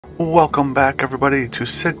Welcome back, everybody, to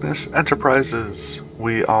Cygnus Enterprises.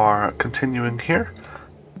 We are continuing here.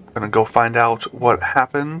 Gonna go find out what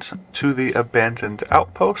happened to the abandoned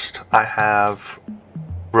outpost. I have,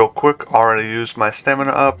 real quick, already used my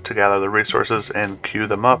stamina up to gather the resources and queue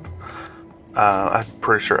them up. I'm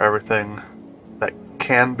pretty sure everything that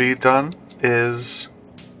can be done is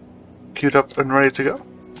queued up and ready to go.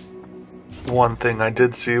 One thing I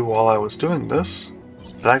did see while I was doing this,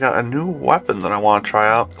 I got a new weapon that I want to try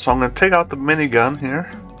out. So I'm going to take out the minigun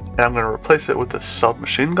here, and I'm going to replace it with the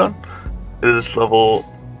submachine gun. It is level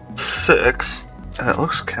 6, and it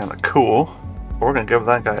looks kind of cool. We're going to give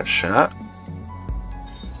that guy a shot.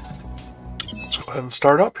 Let's go ahead and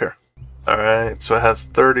start up here. Alright, so it has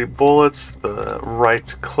 30 bullets. The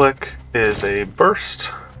right click is a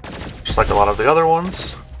burst, just like a lot of the other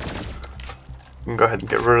ones. You can go ahead and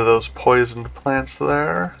get rid of those poisoned plants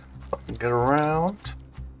there. So I can get around.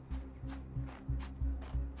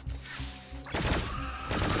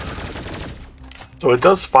 So it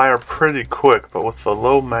does fire pretty quick, but with the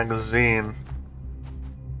low magazine,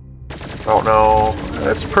 I don't know,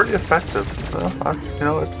 it's pretty effective. Oh,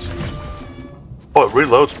 it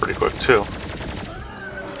reloads pretty quick too.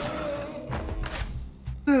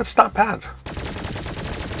 Yeah, it's not bad.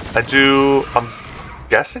 I'm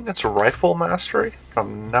guessing it's rifle mastery, but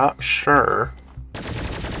I'm not sure.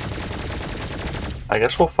 I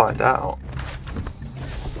guess we'll find out.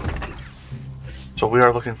 So we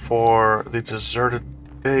are looking for the deserted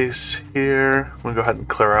base here. I'm going to go ahead and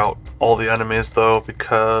clear out all the enemies though,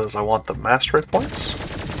 because I want the mastery points.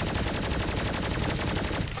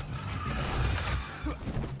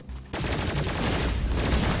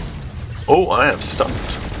 Oh, I am stunned.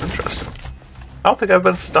 Interesting. I don't think I've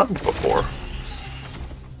been stunned before.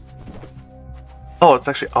 Oh, it's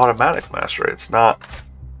actually automatic mastery. It's not...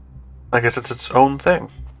 I guess it's its own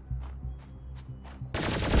thing.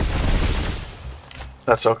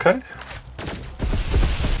 That's okay.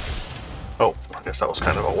 Oh, I guess that was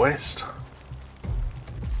kind of a waste. I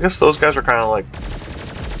guess those guys are kind of like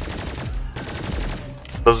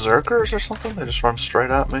berserkers or something. They just run straight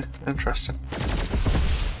at me. Interesting.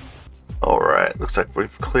 Alright, looks like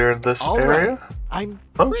we've cleared this area. Right. I'm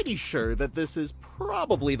pretty sure that this is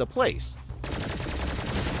probably the place.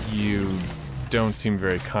 You don't seem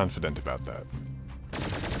very confident about that.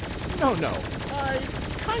 No, I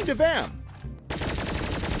kind of am.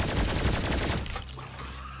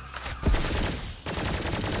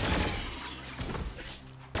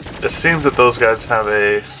 It seems that those guys have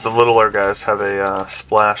the littler guys have a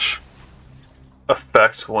splash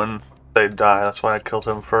effect when they die. That's why I killed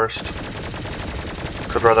him first.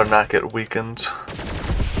 Could rather not get weakened.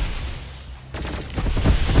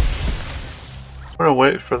 I'm gonna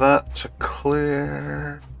wait for that to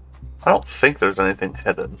clear. I don't think there's anything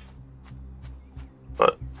hidden.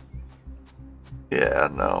 But yeah,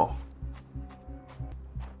 no.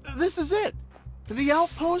 This is it. The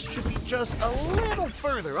outpost should be just a little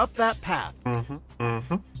further up that path.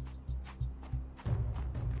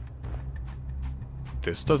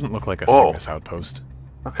 This doesn't look like a Cygnus outpost.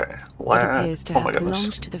 Okay. It appears to have goodness.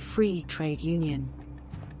 belonged to the Free Trade Union.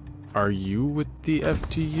 Are you with the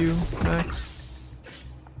FTU, Max?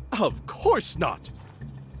 Of course not.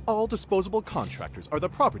 All disposable contractors are the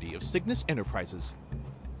property of Cygnus Enterprises.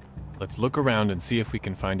 Let's look around and see if we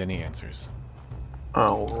can find any answers.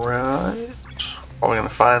 Alright. Probably gonna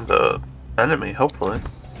find an enemy, hopefully.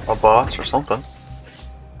 A boss or something.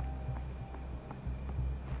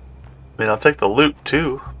 I mean, I'll take the loot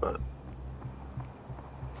too, but...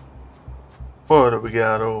 What do we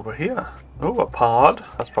got over here? Oh, a pod.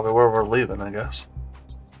 That's probably where we're leaving, I guess.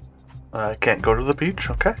 I can't go to the beach,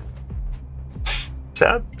 okay.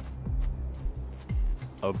 Sad.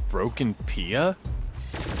 A broken Pia?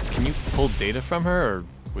 Can you pull data from her, or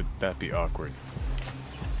would that be awkward?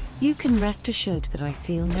 You can rest assured that I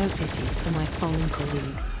feel no pity for my fallen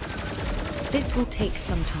colleague. This will take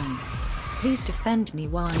some time. Please defend me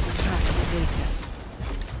while I extract the data.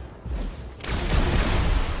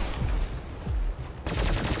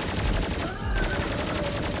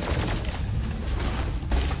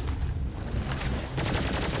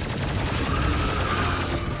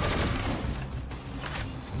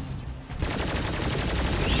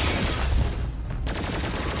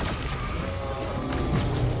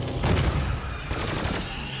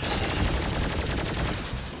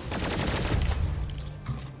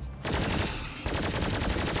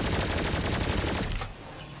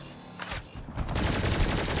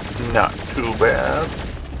 Not too bad.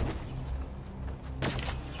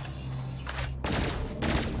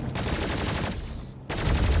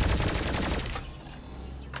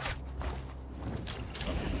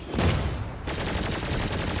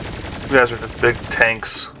 You guys are just big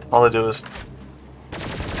tanks. All they do is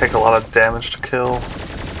take a lot of damage to kill.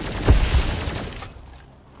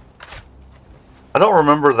 I don't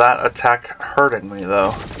remember that attack hurting me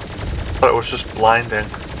though. But it was just blinding.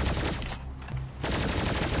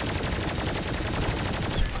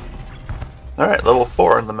 Alright, level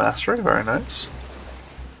 4 in the mastery, very nice.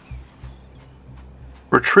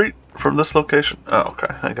 Retreat from this location. Oh,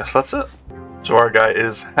 okay, I guess that's it. So our guy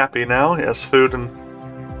is happy now, he has food and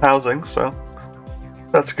housing, so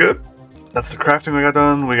that's good. That's the crafting we got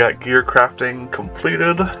done. We got gear crafting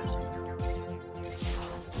completed.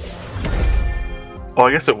 Oh,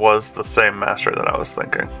 I guess it was the same mastery that I was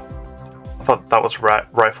thinking. I thought that was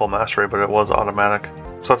rifle mastery, but it was automatic.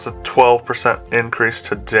 So that's a 12% increase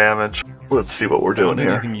to damage. Let's see what we're doing here.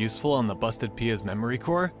 Anything useful on the busted Pia's memory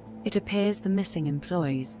core? It appears the missing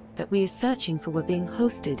employees that we are searching for were being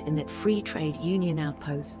hosted in that free trade union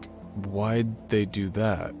outpost. Why'd they do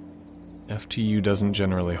that? FTU doesn't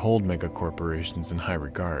generally hold megacorporations in high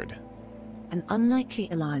regard. An unlikely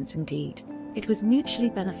alliance indeed. It was mutually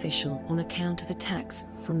beneficial on account of attacks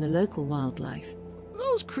from the local wildlife.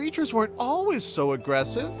 Those creatures weren't always so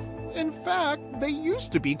aggressive. In fact, they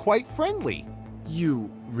used to be quite friendly. You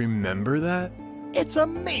remember that? It's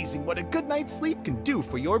amazing what a good night's sleep can do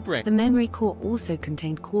for your brain. The memory core also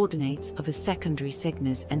contained coordinates of a secondary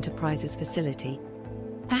Cygnus Enterprises facility.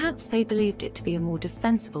 Perhaps they believed it to be a more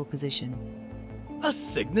defensible position. A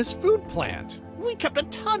Cygnus food plant. We kept a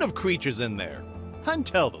ton of creatures in there.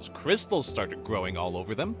 Until those crystals started growing all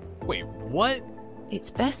over them. Wait, what?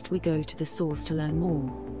 It's best we go to the source to learn more.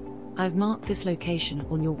 I've marked this location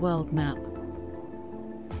on your world map.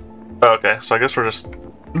 Okay, so I guess we're just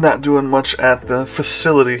not doing much at the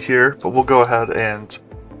facility here, but we'll go ahead and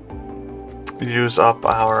use up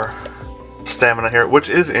our stamina here, which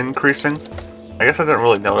is increasing. I guess I didn't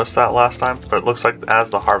really notice that last time, but it looks like as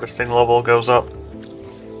the harvesting level goes up,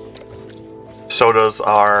 so does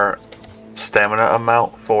our stamina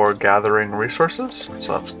amount for gathering resources,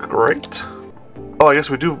 so that's great. Oh, I guess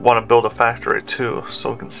we do want to build a factory too,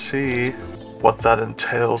 so we can see what that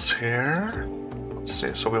entails here. Let's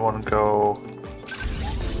see, so we want to go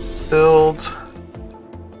build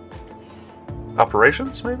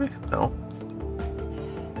operations, maybe? No.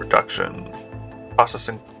 Production,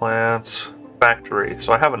 processing plants, factory.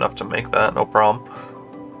 So I have enough to make that, no problem.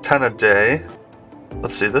 10 a day.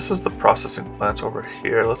 Let's see, this is the processing plants over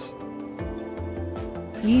here. Let's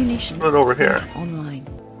Munitions put it over here. Online.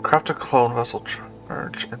 Craft a clone vessel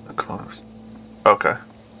charge in the clones. Okay.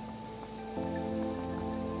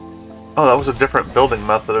 Oh, that was a different building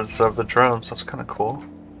method instead of the drones. That's kind of cool.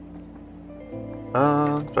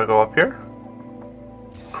 Do I go up here?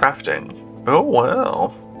 Crafting. Oh,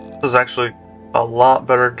 wow. This is actually a lot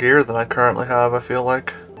better gear than I currently have, I feel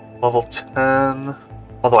like. Level 10.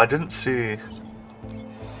 Although I didn't see...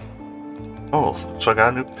 Oh, so I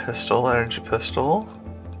got a new pistol, energy pistol.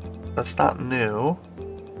 That's not new.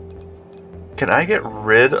 Can I get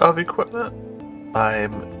rid of equipment?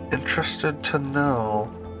 I'm interested to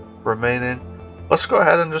know. Remaining. Let's go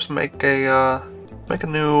ahead and just make a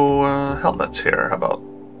new helmet here. How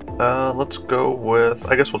about let's go with,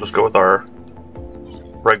 I guess we'll just go with our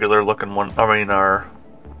regular looking one. I mean our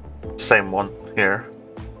same one here.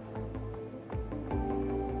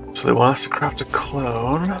 So they want us to craft a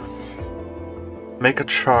clone. Make a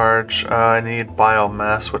charge. I need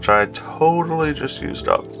biomass, which I totally just used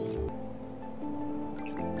up.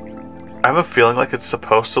 I have a feeling like it's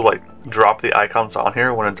supposed to like drop the icons on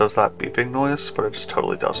here when it does that beeping noise, but it just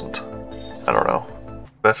totally doesn't. I don't know.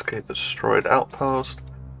 Investigate the destroyed outpost.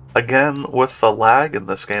 Again, with the lag in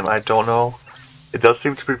this game, I don't know. It does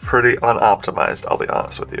seem to be pretty unoptimized, I'll be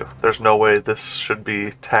honest with you. There's no way this should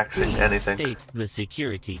be taxing anything. State the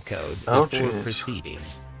security code Oh, before jeez. proceeding.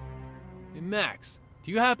 Hey, Max,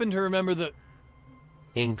 do you happen to remember the...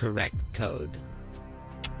 Incorrect code.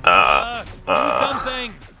 Do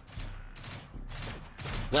something!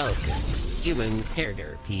 Welcome, Human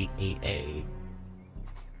Herder PEA.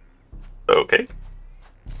 Okay.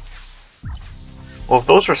 Well, if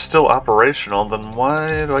those are still operational, then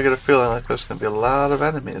why do I get a feeling like there's going to be a lot of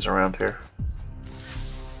enemies around here?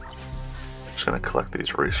 I'm just going to collect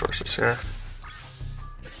these resources here.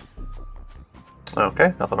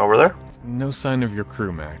 Okay, nothing over there. No sign of your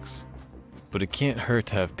crew, Max. But it can't hurt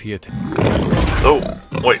to have Pia... Oh,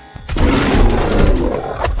 wait.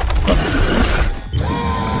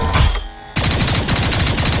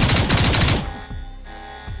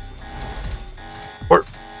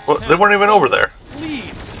 What? They weren't even over there.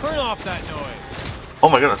 Please, turn off that noise! Oh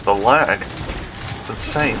my goodness, the lag. It's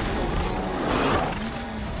insane.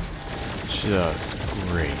 Just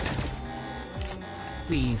great.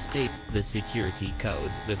 Please state the security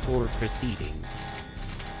code before proceeding.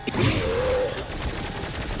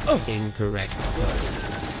 Incorrect code.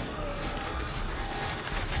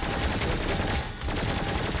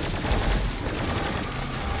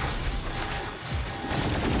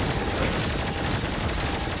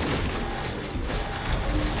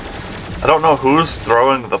 I don't know who's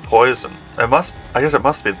throwing the poison. I guess it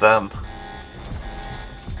must be them.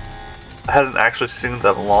 I hadn't actually seen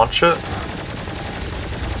them launch it.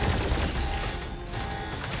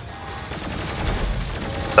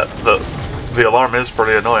 The alarm is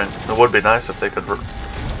pretty annoying. It would be nice if they could turn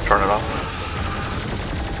it off.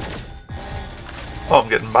 Oh, I'm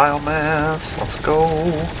getting biomass. Let's go.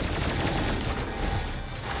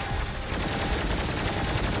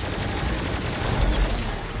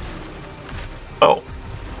 Oh.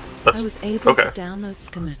 I was able okay. to download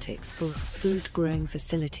schematics for a food growing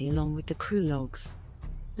facility along with the crew logs.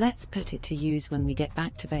 Let's put it to use when we get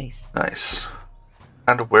back to base. Nice.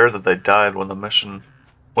 Kind of weird that they died when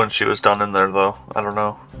she was done in there, though. I don't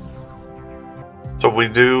know. So we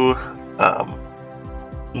do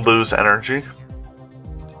lose energy.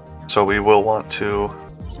 So we will want to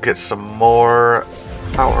get some more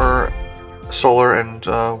power, solar and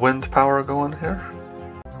wind power going here.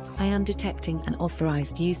 I am detecting an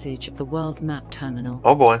authorized usage of the world map terminal.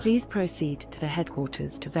 Oh boy. Please proceed to the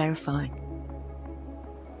headquarters to verify.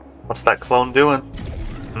 What's that clone doing?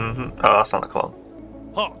 Oh, that's not a clone.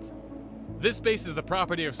 Halt! This base is the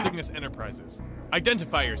property of Cygnus Enterprises.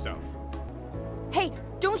 Identify yourself. Hey,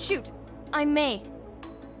 don't shoot! I'm May.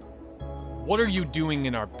 What are you doing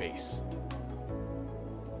in our base?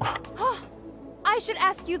 I should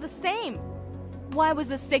ask you the same. Why was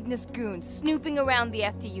a Cygnus goon snooping around the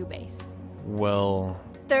FTU base? Well...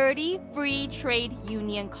 30 free trade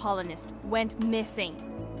union colonists went missing.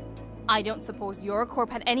 I don't suppose your corp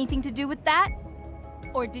had anything to do with that?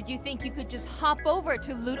 Or did you think you could just hop over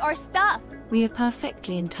to loot our stuff? We are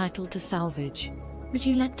perfectly entitled to salvage. Would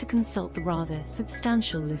you like to consult the rather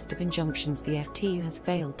substantial list of injunctions the FTU has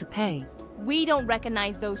failed to pay? We don't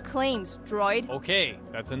recognize those claims, droid. Okay,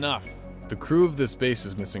 that's enough. The crew of this base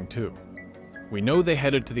is missing too. We know they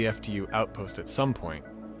headed to the FTU outpost at some point,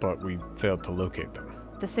 but we failed to locate them.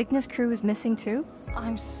 The Cygnus crew is missing too?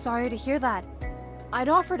 I'm sorry to hear that. I'd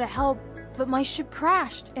offer to help, but my ship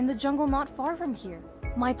crashed in the jungle not far from here.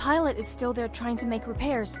 My pilot is still there trying to make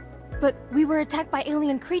repairs, but we were attacked by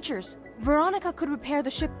alien creatures. Veronica could repair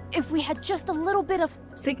the ship if we had just a little bit of...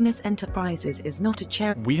 Cygnus Enterprises is not a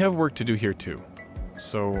charity. We have work to do here too,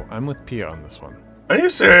 so I'm with Pia on this one. Are you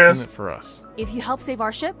What's serious? in it for us? If you help save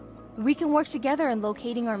our ship, we can work together in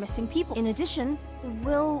locating our missing people. In addition,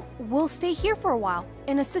 we'll stay here for a while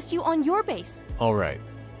and assist you on your base. All right,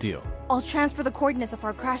 deal. I'll transfer the coordinates of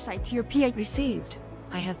our crash site to your PA. Received.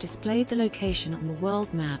 I have displayed the location on the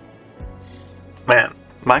world map. Man,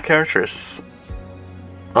 my character is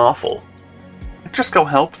awful. Just go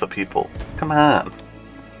help the people. Come on.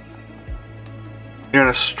 You're in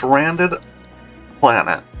a stranded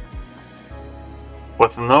planet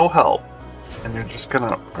with no help, and you're just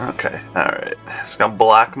gonna... Okay, alright. Just gonna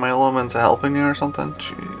blackmail them into helping you or something?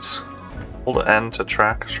 Jeez. Hold N to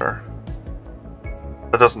track, sure.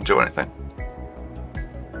 That doesn't do anything.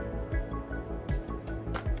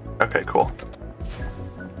 Okay, cool.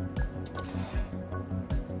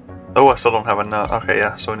 Oh, I still don't have enough. Okay,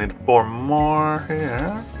 yeah, so we need 4 more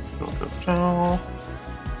here.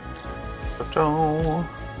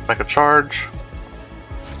 Make a charge.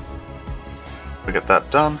 We get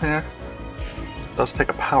that done here. Does take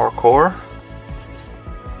a power core.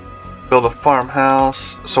 Build a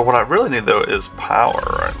farmhouse. So what I really need though is power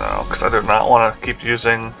right now, because I do not want to keep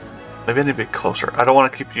using... Maybe I need to be closer. I don't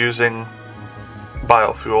want to keep using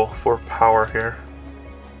biofuel for power here.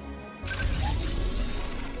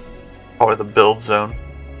 Probably the build zone.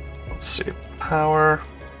 Let's see. Power.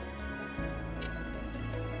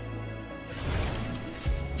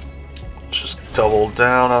 Let's just double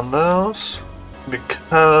down on those.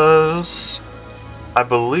 Because I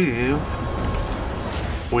believe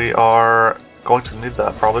we are going to need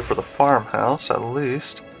that probably for the farmhouse at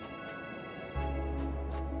least.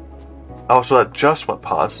 Oh, so that just went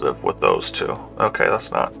positive with those two. Okay,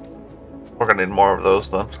 that's not... We're gonna need more of those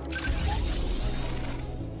then.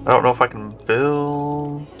 I don't know if I can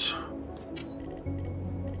build...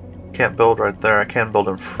 Can't build right there. I can build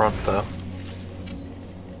in front though.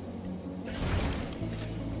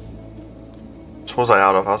 So what was I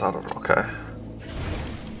out of? I was out of... Okay.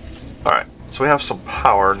 Alright, so we have some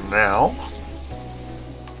power now.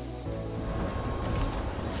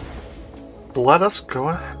 Let us go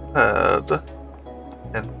ahead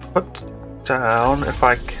and put down, if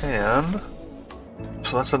I can,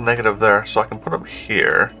 So that's a negative there, so I can put them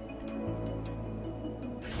here.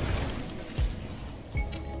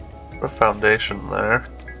 Put a foundation there.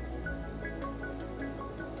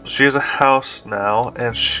 She has a house now,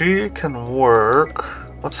 and she can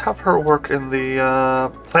work. Let's have her work in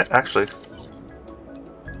the plant. Actually,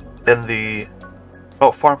 in the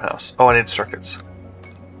farmhouse. Oh, I need circuits.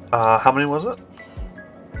 How many was it?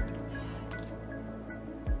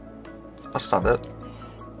 That's not it.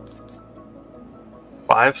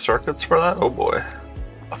 5 circuits for that? Oh boy.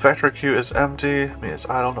 A factory queue is empty. Means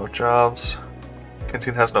I don't know jobs.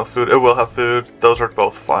 Canteen has no food. It will have food. Those are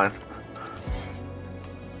both fine.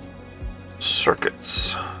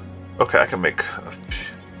 Circuits. Okay, I can make a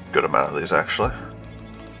good amount of these actually.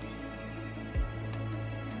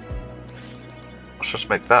 Let's just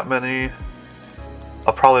make that many.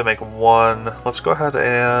 I'll probably make 1. Let's go ahead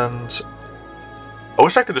and... I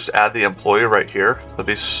wish I could just add the employee right here. That'd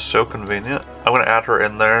be so convenient. I'm going to add her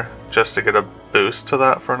in there just to get a boost to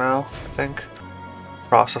that for now, I think.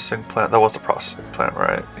 Processing plant. That was the processing plant,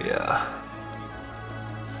 right? Yeah.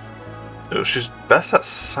 Ooh, she's best at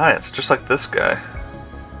science, just like this guy.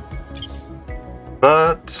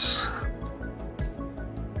 But...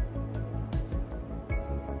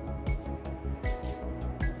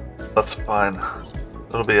 that's fine.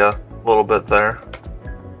 It'll be a little bit there.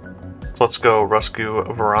 So let's go rescue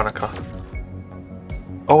Veronica.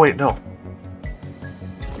 Oh wait, no.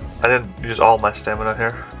 I didn't use all my stamina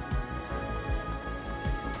here.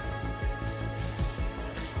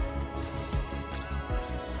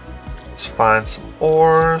 Let's find some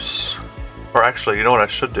ores. Or actually, you know what I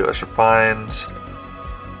should do? I should find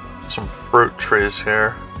some fruit trees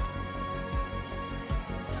here.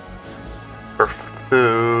 For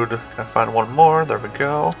food. Can I find one more? There we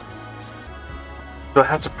go. Do I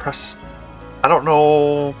have to press... I don't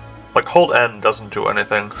know... Like, hold N doesn't do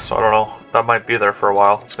anything, so I don't know. That might be there for a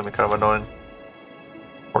while. It's gonna be kind of annoying.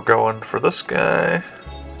 We're going for this guy.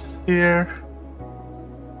 Here.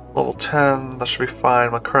 Level 10. That should be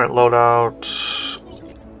fine. My current loadout...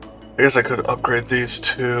 I guess I could upgrade these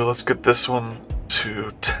two. Let's get this one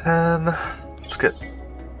to 10. Let's get...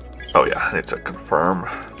 Oh yeah, I need to confirm.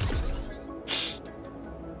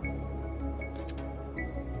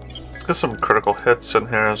 Let's get some critical hits in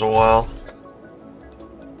here as well.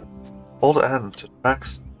 Hold N to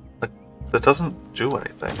max. Like, that doesn't do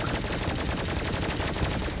anything.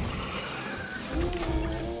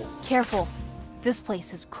 Careful. This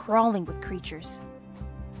place is crawling with creatures.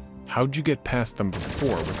 How'd you get past them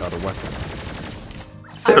before without a weapon?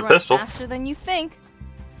 I run pistol. faster than you think.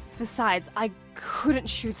 Besides, I couldn't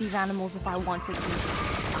shoot these animals if I wanted to.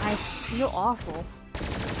 I feel awful.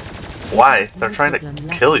 Why? They're No trying to problem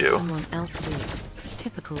kill letting you. Someone else do it.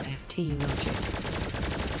 Typical FT logic.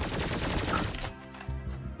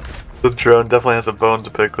 The drone definitely has a bone to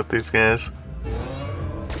pick with these guys.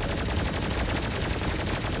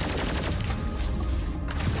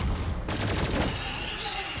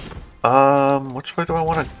 Which way do I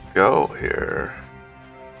want to go here?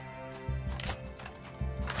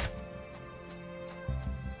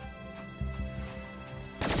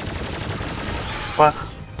 What?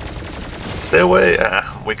 Stay away!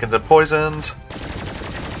 Weakened and poisoned.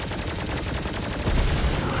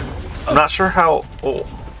 I'm not sure how... Oh.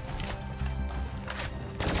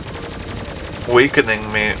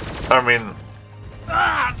 Weakening me. I mean...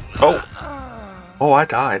 Oh! Oh, I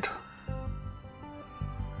died.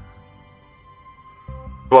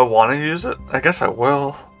 Do I want to use it? I guess I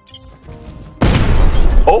will.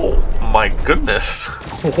 Oh my goodness!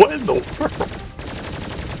 What in the world?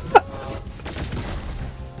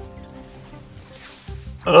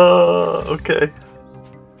 Okay.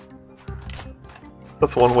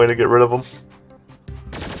 That's one way to get rid of them.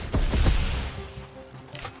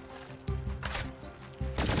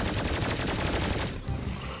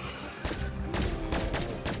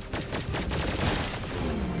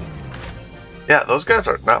 Yeah, those guys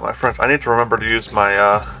are not my friends. I need to remember to use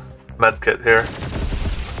my med kit here.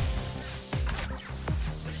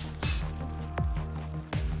 It's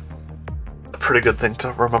a pretty good thing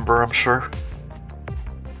to remember, I'm sure.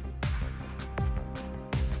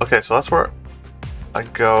 Okay, so that's where I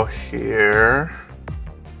go here.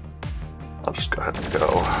 I'll just go ahead and go,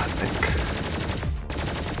 I think.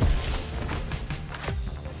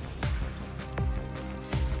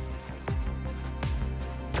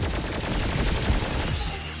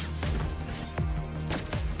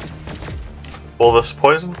 Will this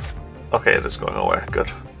poison? Okay, it is going away.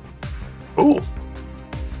 Good. Ooh.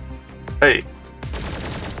 Hey.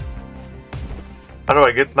 How do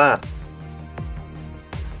I get that?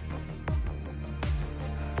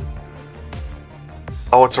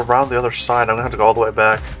 Oh, it's around the other side. I'm gonna have to go all the way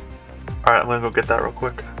back. Alright, I'm gonna go get that real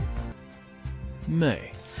quick.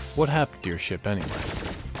 May, what happened to your ship anyway?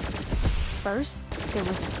 First, there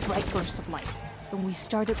was a bright burst of light, and we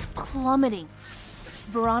started plummeting.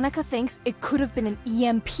 Veronica thinks it could have been an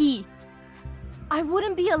EMP. I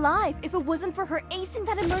wouldn't be alive if it wasn't for her acing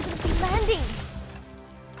that emergency landing.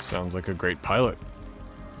 Sounds like a great pilot.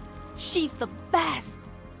 She's the best.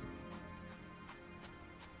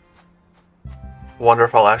 Wonder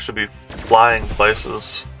if I'll actually be flying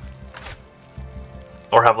places.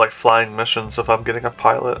 Or have like flying missions if I'm getting a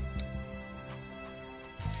pilot.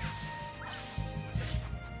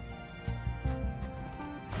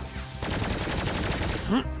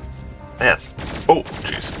 Man. Oh,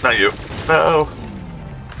 jeez. Not you. No.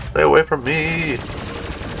 Stay away from me.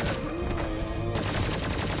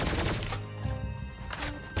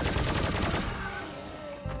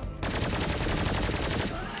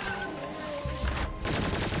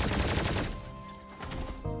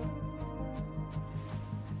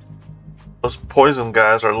 Those poison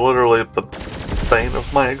guys are literally the bane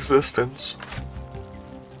of my existence.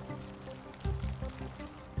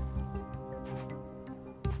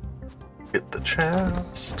 Get the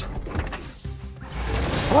chest.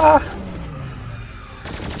 Ah!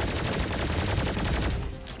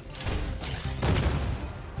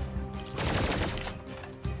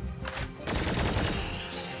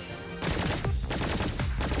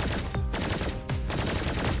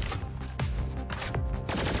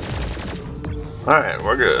 Alright,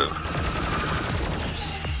 we're good.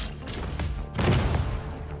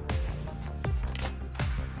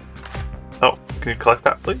 Oh, can you collect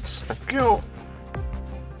that, please? Thank you.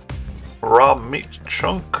 Raw meat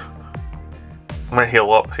chunk. I'm gonna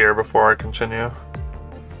heal up here before I continue.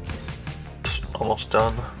 It's almost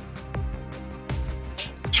done.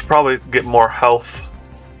 Should probably get more health.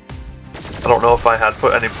 I don't know if I had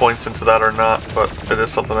put any points into that or not, but it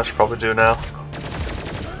is something I should probably do now.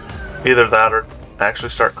 Either that or actually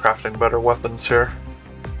start crafting better weapons here.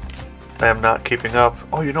 I am not keeping up.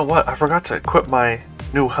 Oh, you know what? I forgot to equip my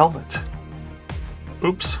new helmet.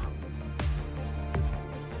 Oops.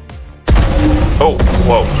 Oh,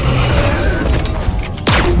 whoa.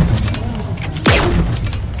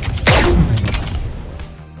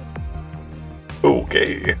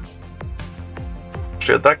 Okay.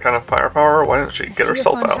 She had that kind of firepower. Why didn't she get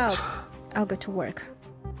herself out? I'll go to work.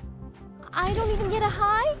 I don't even get a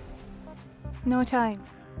hi? No time.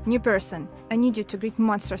 New person. I need you to greet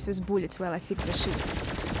monsters with bullets while I fix the ship.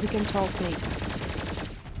 We can talk later.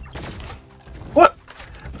 What?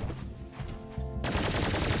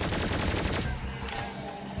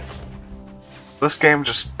 This game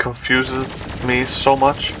just confuses me so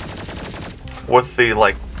much with the,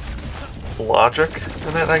 like, logic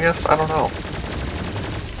in it, I guess? I don't know.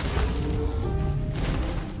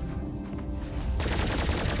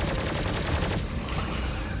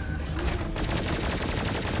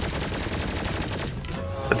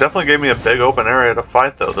 It definitely gave me a big open area to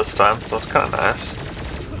fight though this time, so that's kind of nice.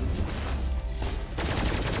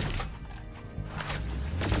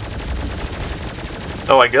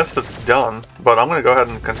 Oh, I guess it's done, but I'm gonna go ahead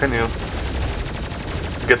and continue.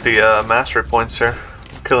 Get the mastery points here,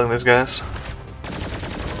 killing these guys.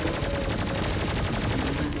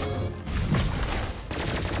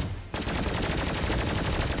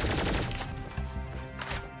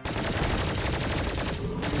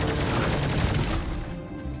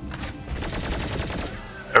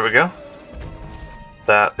 There we go.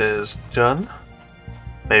 That is done.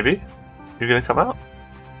 Maybe. You gonna come out?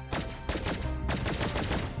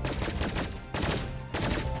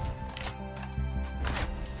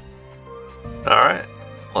 Alright.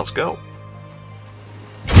 Let's go.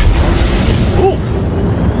 Ooh.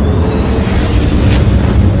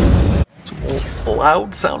 Some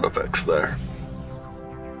loud sound effects there.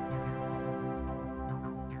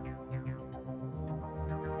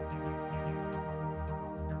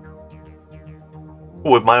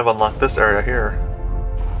 Ooh, we might have unlocked this area here.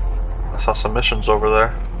 I saw some missions over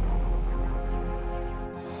there.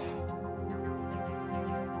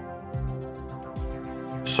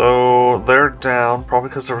 So they're down, probably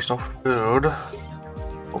because there was no food.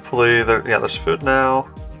 Hopefully, yeah, there's food now.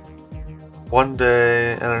 1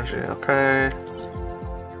 day energy, okay.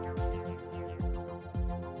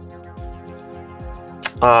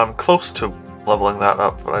 I'm close to leveling that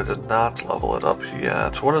up, but I did not level it up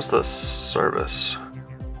yet. What is this service?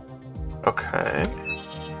 Okay.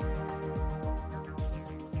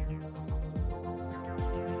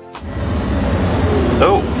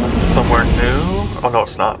 Oh, this is somewhere new. Oh no,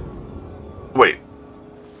 it's not. Wait.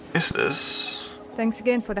 Yes, it is. Thanks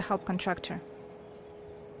again for the help, contractor.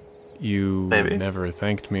 You Maybe. never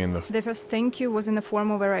thanked me in the... The first thank you was in the form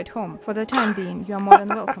of a ride home. For the time being, you are more than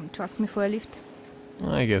welcome to ask me for a lift.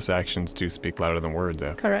 I guess actions do speak louder than words,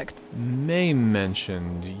 eh? Correct. May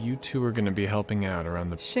mentioned you two are gonna be helping out around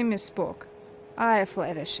the... She misspoke. I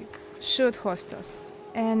fly the ship, shoot hostels,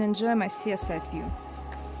 and enjoy my seaside view.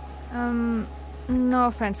 No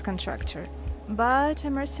offense, contractor, but a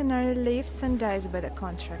mercenary lives and dies by the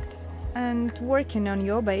contract. And working on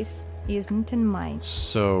your base isn't in mine.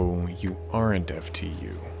 So, you aren't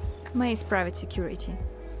FTU. May is private security.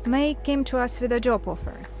 May came to us with a job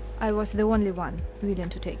offer. I was the only one willing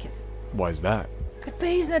to take it. Why's that? The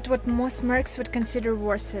pay is not what most mercs would consider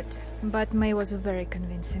worth it, but May was very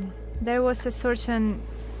convincing. There was a certain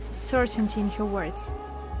certainty in her words.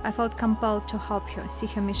 I felt compelled to help her see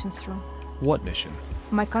her mission through. What mission?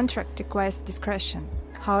 My contract requires discretion.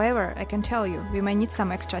 However, I can tell you, we may need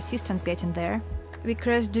some extra assistance getting there. We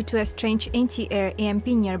crashed due to a strange anti-air EMP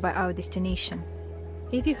nearby our destination.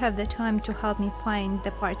 If you have the time to help me find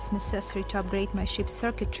the parts necessary to upgrade my ship's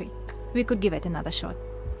circuitry, we could give it another shot.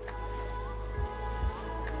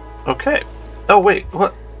 Okay. Oh wait,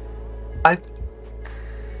 what?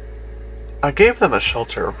 I gave them a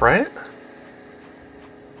shelter, right?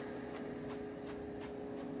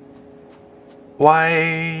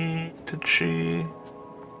 Why did she...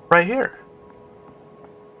 Right here.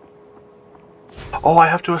 Oh, I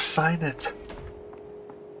have to assign it.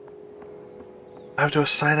 I have to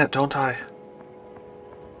assign it, don't I?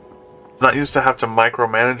 I'm not used to have to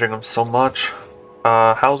micromanaging them so much.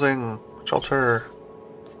 Housing, shelter.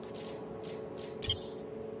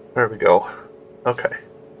 There we go. Okay.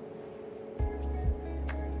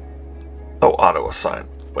 Oh, auto assign.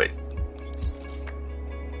 Wait.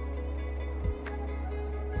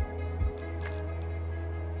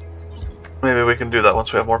 Maybe we can do that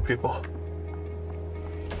once we have more people.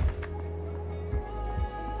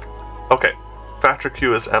 Okay. Factory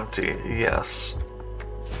queue is empty. Yes.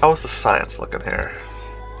 How is the science looking here?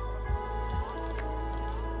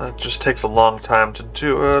 It just takes a long time to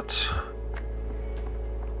do it.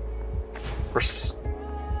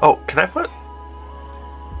 Oh, can I put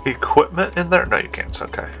equipment in there? No, you can't.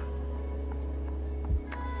 Okay.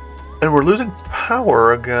 And we're losing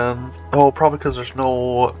power again. Oh, probably because there's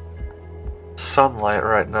no sunlight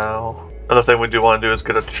right now. Another thing we do want to do is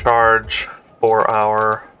get a charge for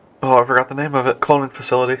our... Oh, I forgot the name of it. Cloning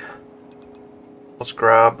facility. Let's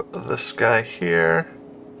grab this guy here.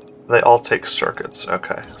 They all take circuits.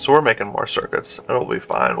 Okay, so we're making more circuits. It'll be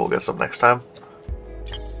fine. We'll get some next time.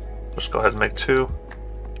 Just go ahead and make 2.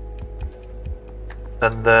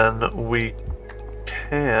 And then we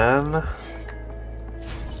can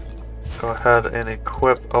go ahead and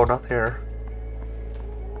equip... Oh, not here.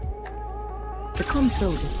 The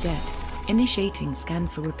console is dead. Initiating scan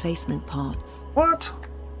for replacement parts. What?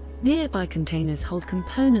 Nearby containers hold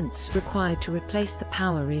components required to replace the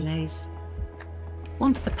power relays.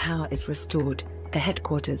 Once the power is restored, the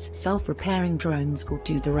headquarters' self-repairing drones will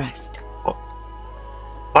do the rest.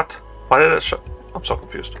 What? Why did it show? I'm so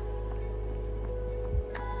confused.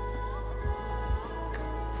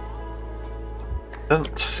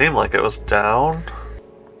 Didn't seem like it was down.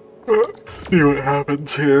 Let's see what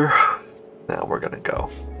happens here. Now we're gonna go.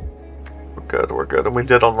 We're good, we're good. And we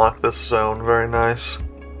did unlock this zone, very nice.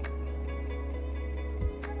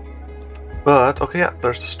 But, okay, yeah,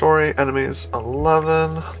 there's the story. Enemies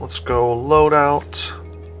 11. Let's go loadout.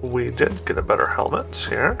 We did get a better helmet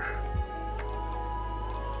here.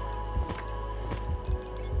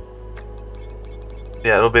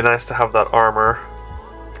 Yeah, it'll be nice to have that armor.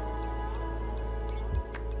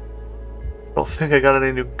 I don't think I got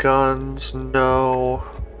any new guns, no.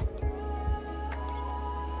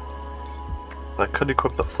 I could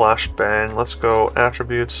equip the flashbang. Let's go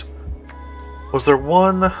attributes. Was there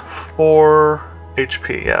one for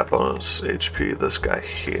HP? Yeah, bonus HP, this guy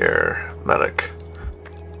here. Medic.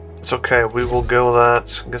 It's okay, we will go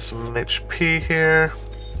that. Get some HP here.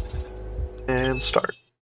 And start.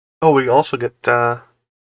 Oh, we also get 3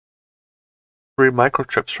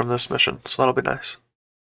 microchips from this mission, so that'll be nice.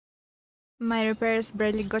 My repairs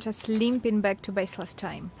barely got us limping back to base last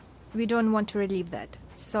time. We don't want to relieve that,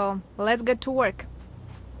 so let's get to work.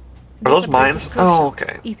 Are those mines? Oh,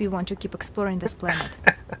 okay. If we want to keep exploring this planet.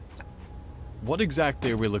 What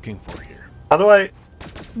exactly are we looking for here? How do I...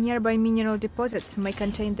 Nearby mineral deposits may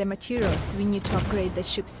contain the materials we need to upgrade the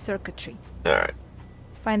ship's circuitry. Alright.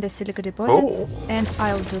 Find the silica deposits, and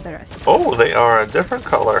I'll do the rest. Oh, they are a different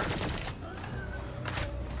color.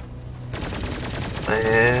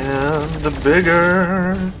 And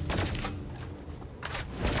bigger.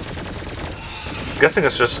 I'm guessing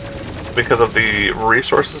it's just because of the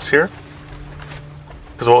resources here.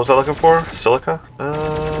 Because what was I looking for? Silica?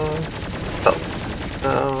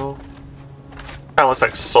 No. Kind of looks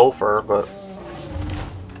like sulfur, but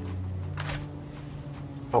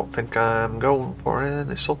I don't think I'm going for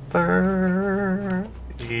any sulfur.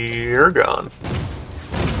 You're gone.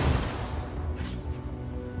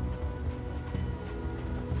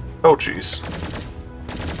 Oh, jeez.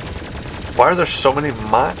 Why are there so many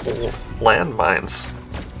land mines?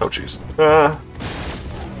 Oh, jeez.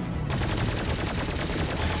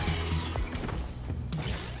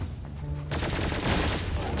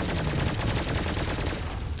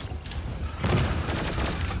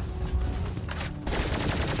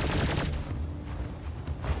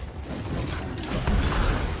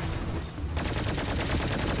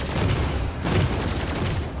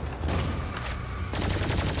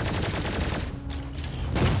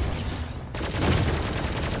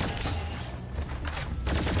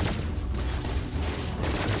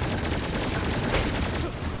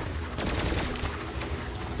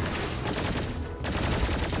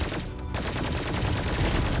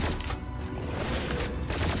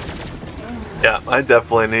 Yeah, I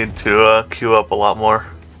definitely need to queue up a lot more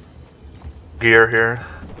gear here.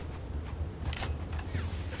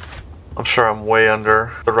 I'm sure I'm way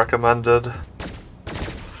under the recommended.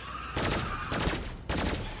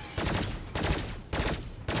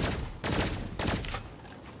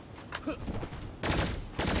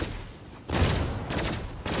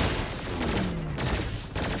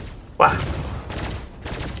 Wow.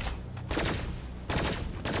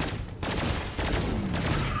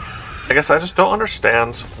 I guess I just don't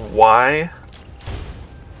understand why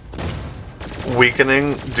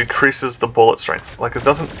weakening decreases the bullet strength. Like, it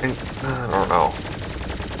doesn't... I don't know.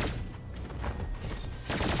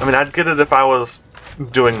 I mean, I'd get it if I was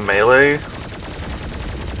doing melee.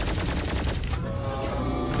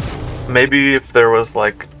 Maybe if there was,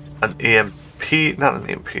 like, an EMP... Not an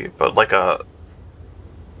EMP, but like a...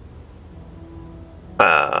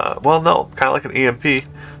 well, no. Kind of like an EMP.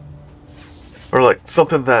 Or like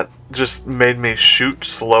something that just made me shoot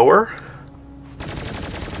slower.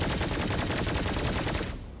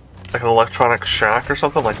 Like an electronic shock or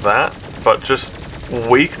something like that. But just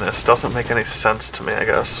weakness doesn't make any sense to me, I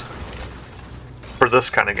guess. For this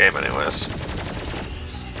kind of game anyways.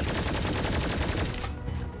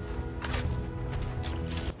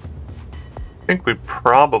 I think we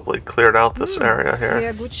probably cleared out this area here.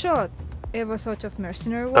 Yeah, good shot. Ever thought of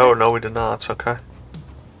mercenary work? Oh, no, we did not. Okay.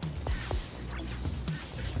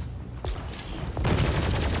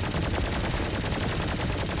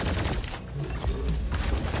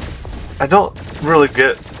 I don't really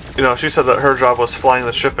get, you know, she said that her job was flying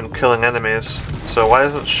the ship and killing enemies, so why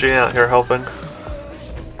isn't she out here helping?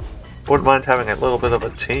 Wouldn't mind having a little bit of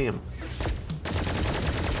a team.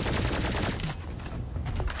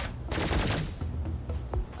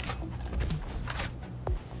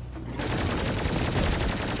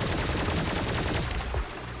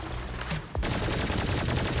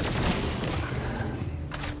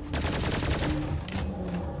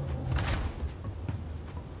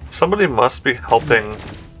 Somebody must be helping.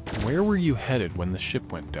 Where were you headed when the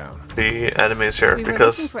ship went down? The enemies here, We were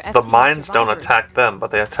because looking for the FTL mines don't survivors. attack them,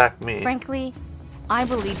 but they attack me. Frankly, I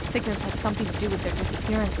believed Cygnus had something to do with their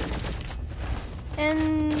disappearances.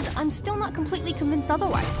 And I'm still not completely convinced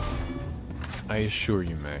otherwise. I assure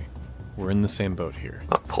you, May, we're in the same boat here.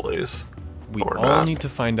 Oh, please. We Or all not. need to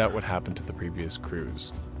find out what happened to the previous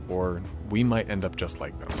crews, or we might end up just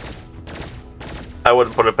like them. I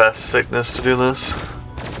wouldn't put it past Cygnus to do this.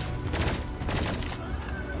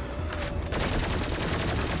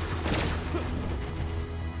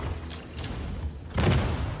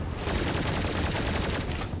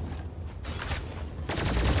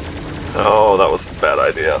 Oh, that was a bad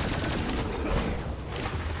idea.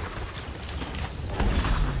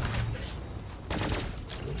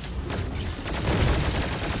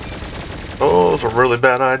 Oh, it was a really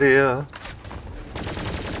bad idea.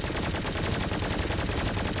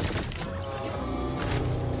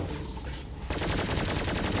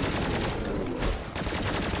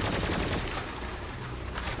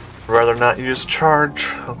 Rather not use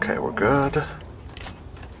charge. Okay, we're good.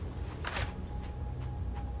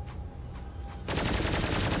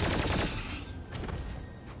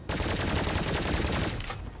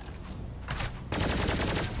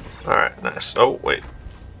 Alright, nice. Oh, wait.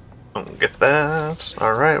 Don't get that.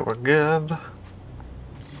 Alright, we're good.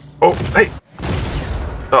 Oh, hey!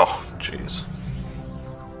 Oh, jeez.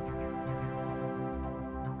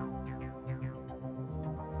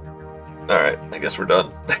 Alright, I guess we're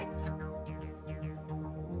done.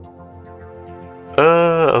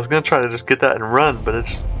 I was gonna try to just get that and run, but it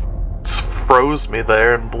just froze me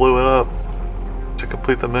there and blew it up. Took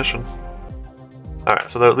complete the mission. Alright,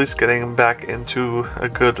 so they're at least getting back into a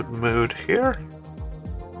good mood here.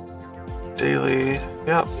 Daily,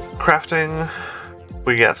 yep, crafting.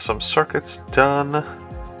 We got some circuits done,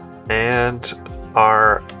 and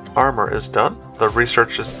our armor is done. The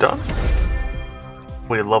research is done.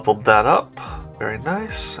 We leveled that up, very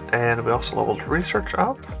nice, and we also leveled research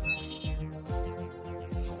up.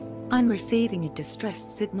 I'm receiving a distress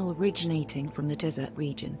signal originating from the desert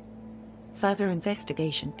region. Further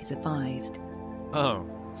investigation is advised. Oh,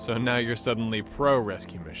 so now you're suddenly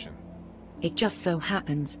pro-rescue mission. It just so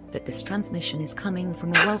happens that this transmission is coming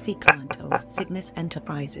from the wealthy client of Cygnus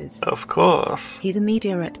Enterprises. Of course. He's a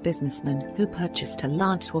meteorite businessman who purchased a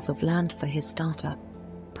large swath of land for his startup.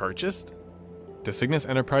 Purchased? Does Cygnus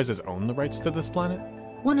Enterprises own the rights to this planet?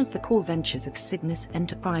 One of the core ventures of Cygnus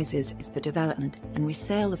Enterprises is the development and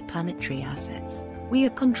resale of planetary assets. We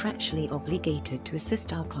are contractually obligated to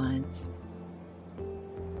assist our clients.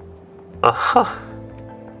 Uh-huh.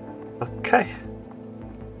 Okay.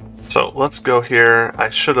 So let's go here. I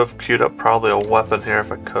should have queued up probably a weapon here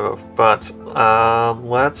if I could have, but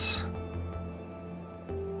let's...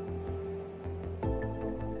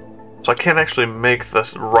 So I can't actually make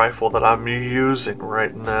this rifle that I'm using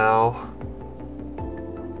right now.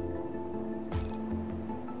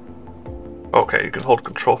 Okay, you can hold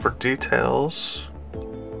control for details.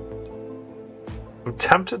 I'm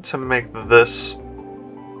tempted to make this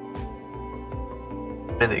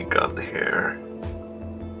minigun here.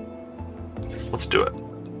 Let's do it.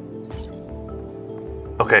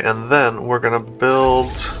 Okay, and then we're gonna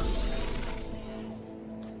build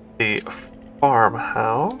the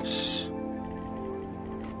farmhouse.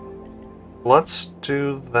 Let's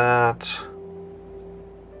do that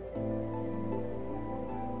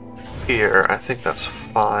here. I think that's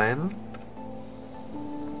fine.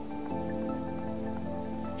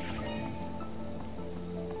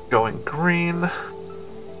 Going green.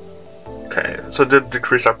 Okay, so it did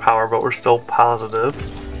decrease our power, but we're still positive.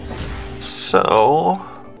 So,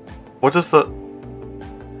 what is the...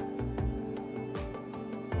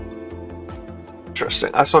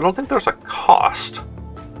 Interesting. So I don't think there's a cost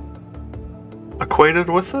equated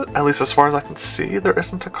with it. At least as far as I can see, there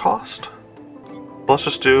isn't a cost. Let's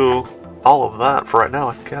just do all of that for right now,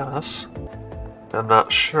 I guess. I'm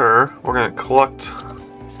not sure. We're gonna collect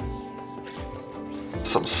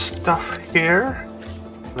some stuff here.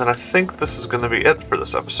 And then I think this is going to be it for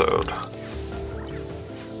this episode.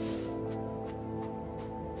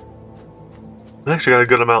 I actually got a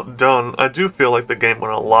good amount done. I do feel like the game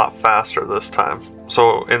went a lot faster this time.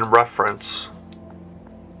 So, in reference,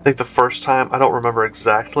 I think the first time, I don't remember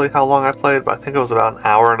exactly how long I played, but I think it was about an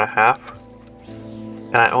hour and a half.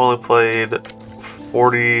 And I only played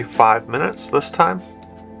 45 minutes this time.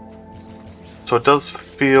 So it does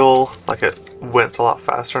feel like it went a lot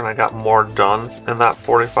faster and I got more done in that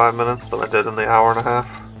 45 minutes than I did in the hour and a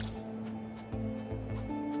half.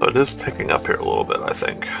 So it is picking up here a little bit, I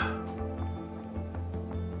think.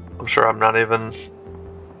 I'm sure I'm not even...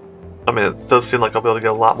 I mean, it does seem like I'll be able to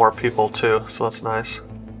get a lot more people too, so that's nice.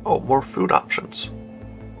 Oh, more food options.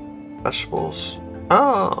 Vegetables.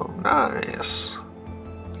 Oh, nice.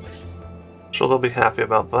 Sure they'll be happy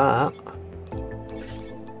about that.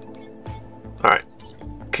 Alright.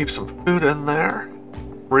 Keep some food in there.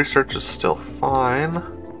 Research is still fine.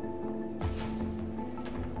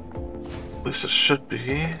 At least it should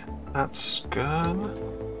be. That's good.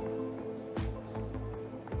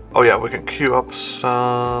 Oh yeah, we can queue up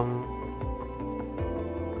some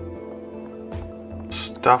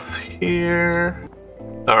stuff here.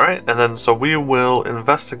 Alright, and then so we will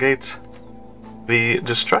investigate the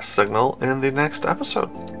distress signal in the next episode.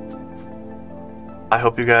 I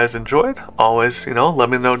hope you guys enjoyed. Always, let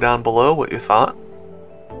me know down below what you thought.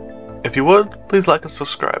 If you would, please like and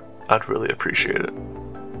subscribe. I'd really appreciate it.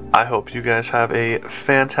 I hope you guys have a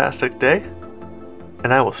fantastic day,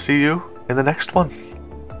 and I will see you in the next one.